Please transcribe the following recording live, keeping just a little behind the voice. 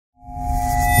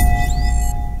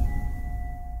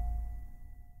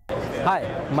Hi,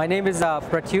 my name is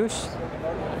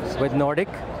Pratyush with Nordic,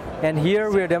 and here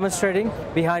we are demonstrating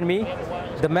behind me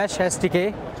the Mesh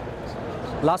SDK.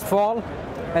 Last fall,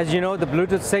 as you know, the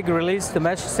Bluetooth SIG released the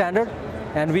Mesh standard,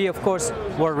 and we of course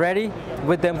were ready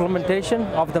with the implementation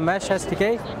of the Mesh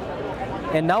SDK.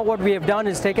 And now what we have done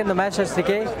is taken the Mesh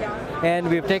SDK and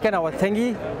we've taken our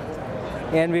Thingy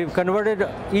and we've converted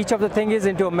each of the Thingies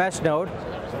into a Mesh node.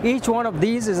 Each one of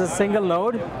these is a single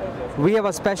node. We have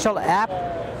a special app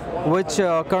which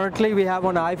currently we have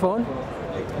on iPhone.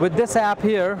 With this app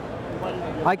here,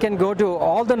 I can go to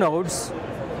all the nodes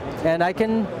and I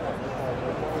can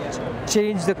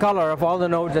change the color of all the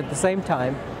nodes at the same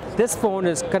time. This phone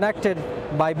is connected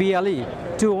by BLE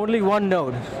to only one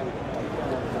node,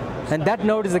 and that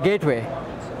node is a gateway.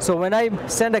 So when I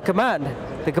send a command,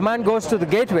 the command goes to the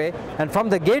gateway, and from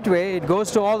the gateway it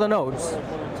goes to all the nodes.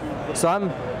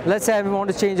 So let's say I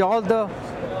want to change all the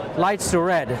lights to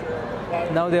red.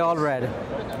 Now they're all red.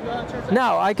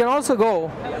 Now I can also go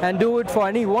and do it for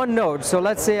any one node. So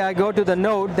let's say I go to the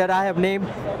node that I have named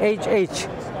HH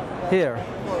here.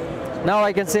 Now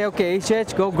I can say, okay,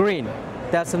 HH, go green.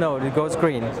 That's the node, it goes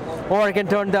green. Or I can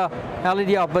turn the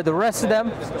LED off, but the rest of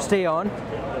them stay on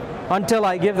until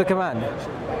I give the command.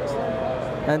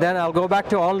 And then I'll go back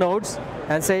to all nodes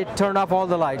and say, turn off all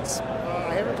the lights.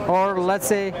 Or let's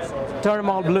say, turn them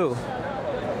all blue.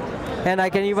 And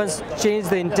I can even change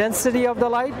the intensity of the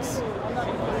lights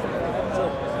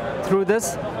through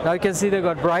this. Now you can see they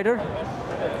got brighter.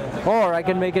 Or I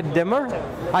can make it dimmer.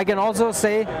 I can also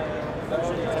say,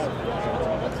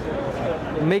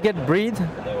 make it breathe.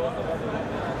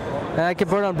 And I can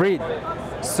put on breathe.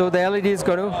 So the LED is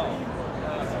going to,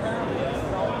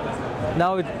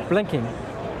 now it's blinking.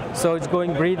 So it's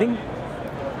going breathing.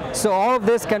 So all of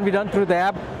this can be done through the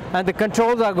app, and the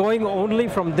controls are going only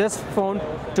from this phone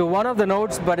to one of the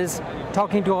nodes, but is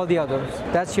talking to all the others.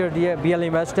 That's your BLE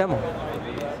Mesh demo.